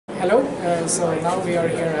Hello, so now we are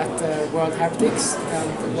here at WorldHaptics,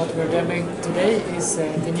 and what we're demoing today is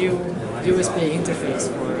the new USB interface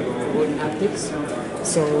for WoodenHaptics.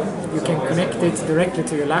 So you can connect it directly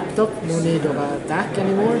to your laptop, no need of a DAC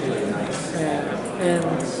anymore. And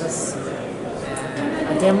as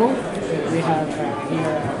a demo, we have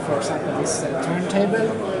here, for example, this turntable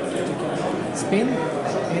that you can spin.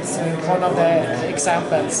 It's one of the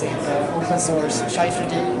examples in the open source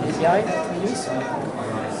Shai3D API that we use.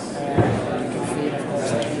 You can feel, of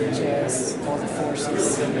course, the hinges, all the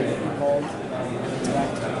forces involved,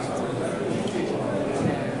 interact with it.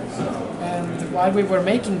 And while we were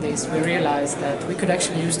making this, we realized that we could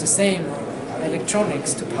actually use the same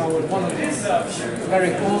electronics to power one of these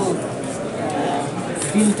very old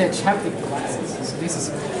vintage haptic devices. So this is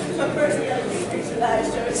a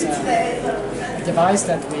device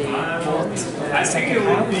that we bought second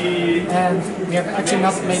hand, and we have actually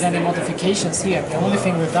not made any modifications here. The only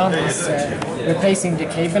thing we've done is replacing the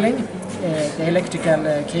cabling, the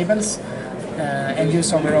electrical cables, and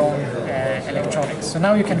use our own electronics. So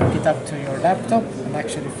now you can hook it up to your laptop and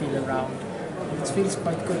actually feel around. It feels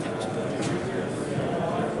quite good actually.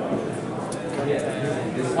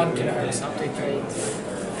 1 kHz uptake rate,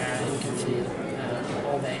 you can feel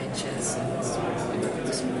all the edges and stuff.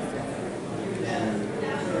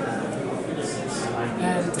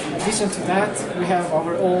 And in addition to that, we have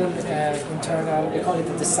our own internal, we call it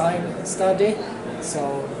a design study.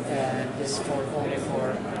 So this is only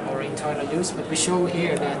for our internal use, but we show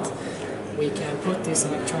here that we can put this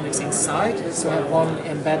electronics inside. So we have one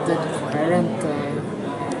embedded coherent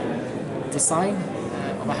design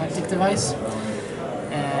of a haptic device.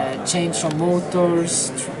 Change some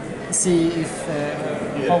motors, see if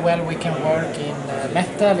how well we can work in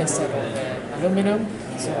metal instead of aluminum.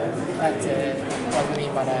 So that's what we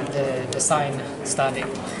mean by the design study.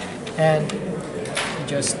 And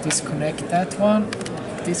just disconnect that one,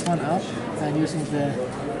 this one up, and using the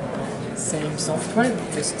same software,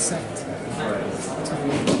 just set to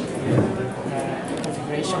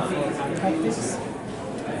configuration for WorldHaptics.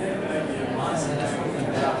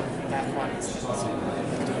 That one is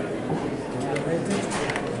calibrated.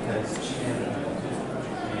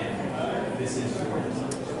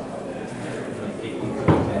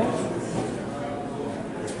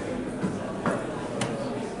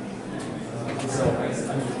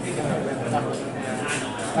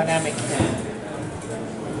 Dynamic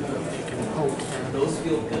those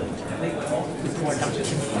feel good. more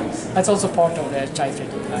ducting. That's also part of the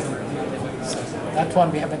Shai3D library. So that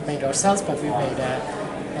one we haven't made ourselves, but we made an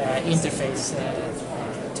interface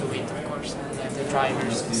to it, of course, and the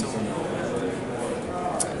drivers and so on.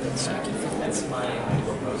 So I can fit that's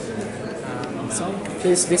so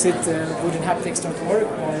please visit WoodenHaptics.org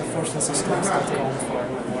or forcesystems.com for